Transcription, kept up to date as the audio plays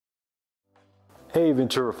Hey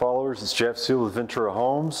Ventura followers, it's Jeff Seal with Ventura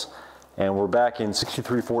Homes, and we're back in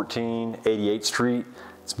 6314 88th Street.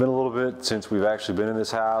 It's been a little bit since we've actually been in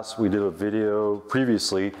this house. We did a video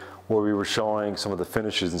previously where we were showing some of the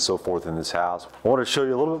finishes and so forth in this house. I want to show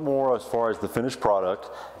you a little bit more as far as the finished product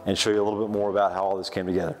and show you a little bit more about how all this came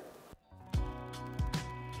together.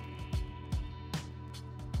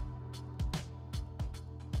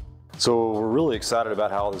 So we're really excited about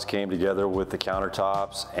how this came together with the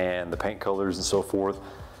countertops and the paint colors and so forth.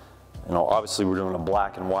 You know, obviously we're doing a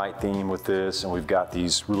black and white theme with this, and we've got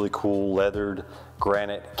these really cool leathered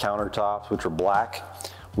granite countertops which are black.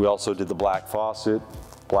 We also did the black faucet,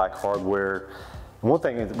 black hardware. And one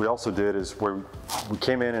thing that we also did is where we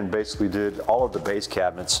came in and basically did all of the base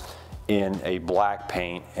cabinets in a black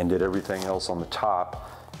paint and did everything else on the top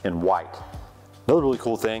in white. Another really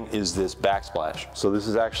cool thing is this backsplash. So this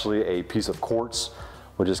is actually a piece of quartz,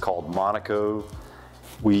 which is called Monaco.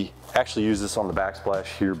 We actually use this on the backsplash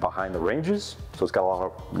here behind the ranges, so it's got a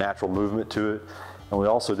lot of natural movement to it. And we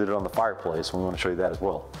also did it on the fireplace, and we want to show you that as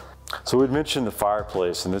well. So we'd mentioned the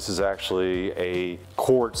fireplace, and this is actually a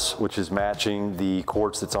quartz which is matching the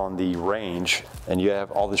quartz that's on the range, and you have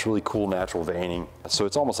all this really cool natural veining. So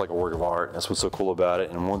it's almost like a work of art. That's what's so cool about it.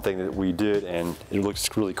 And one thing that we did, and it looks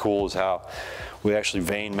really cool, is how we actually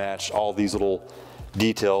vein matched all these little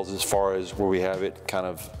details as far as where we have it kind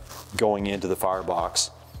of going into the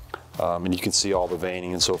firebox. And you can see all the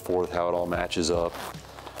veining and so forth, how it all matches up.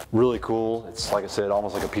 Really cool. It's, like I said,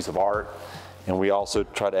 almost like a piece of art. And we also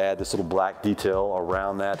try to add this little black detail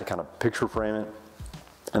around that to kind of picture frame it.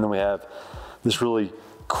 And then we have this really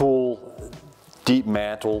cool deep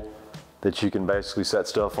mantle that you can basically set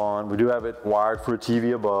stuff on. We do have it wired for a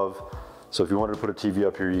TV above. So if you wanted to put a TV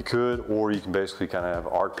up here, you could, or you can basically kind of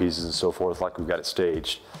have art pieces and so forth like we've got it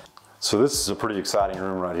staged. So this is a pretty exciting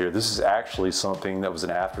room right here. This is actually something that was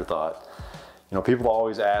an afterthought. You know, people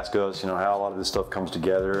always ask us, you know, how a lot of this stuff comes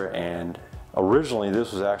together, and originally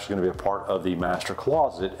this was actually going to be a part of the master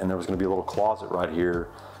closet, and there was going to be a little closet right here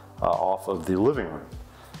off of the living room.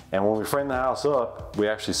 And when we framed the house up, we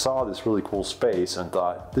actually saw this really cool space and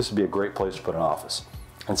thought this would be a great place to put an office.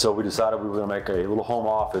 And so we decided we were going to make a little home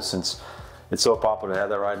office, since it's so popular to have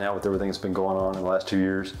that right now with everything that's been going on in the last 2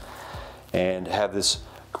 years, and have this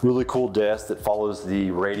really cool desk that follows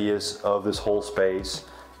the radius of this whole space,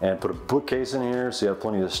 and put a bookcase in here so you have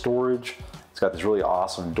plenty of storage. It's got this really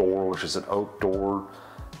awesome door, which is an oak door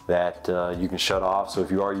that you can shut off. So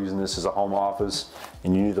if you are using this as a home office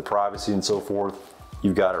and you need the privacy and so forth,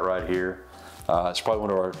 you've got it right here. It's probably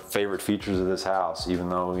one of our favorite features of this house, even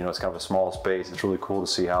though, you know, it's kind of a small space. It's really cool to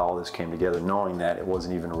see how all this came together, knowing that it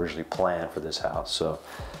wasn't even originally planned for this house. So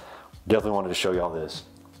definitely wanted to show you all this.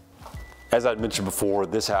 As I mentioned before,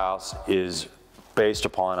 this house is based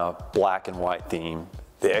upon a black and white theme.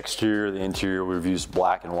 The exterior, the interior, we've used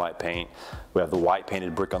black and white paint. We have the white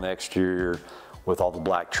painted brick on the exterior with all the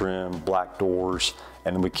black trim, black doors,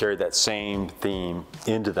 and then we carried that same theme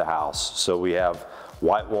into the house. So we have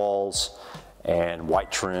white walls and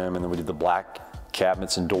white trim, and then we did the black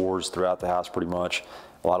cabinets and doors throughout the house pretty much.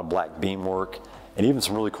 A lot of black beam work, and even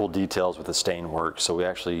some really cool details with the stain work. So we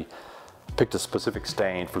actually picked a specific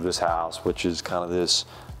stain for this house, which is kind of this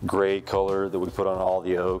gray color that we put on all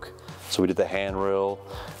the oak. So we did the handrail,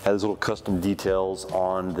 had these little custom details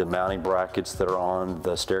on the mounting brackets that are on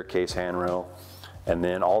the staircase handrail, and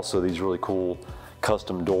then also these really cool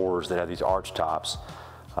custom doors that have these arch tops.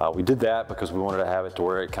 We did that because we wanted to have it to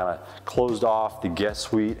where it kind of closed off the guest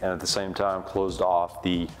suite and at the same time closed off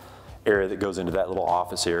the area that goes into that little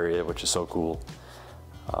office area, which is so cool.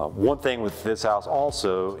 One thing with this house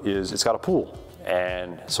also is it's got a pool,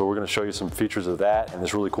 and so we're going to show you some features of that and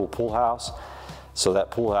this really cool pool house. So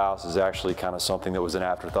that pool house is actually kind of something that was an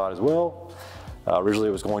afterthought as well. Originally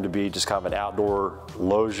it was going to be just kind of an outdoor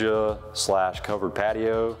loggia / covered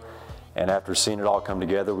patio, and after seeing it all come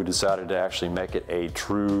together, we decided to actually make it a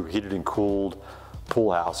true heated and cooled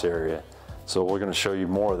pool house area. So we're going to show you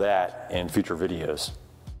more of that in future videos.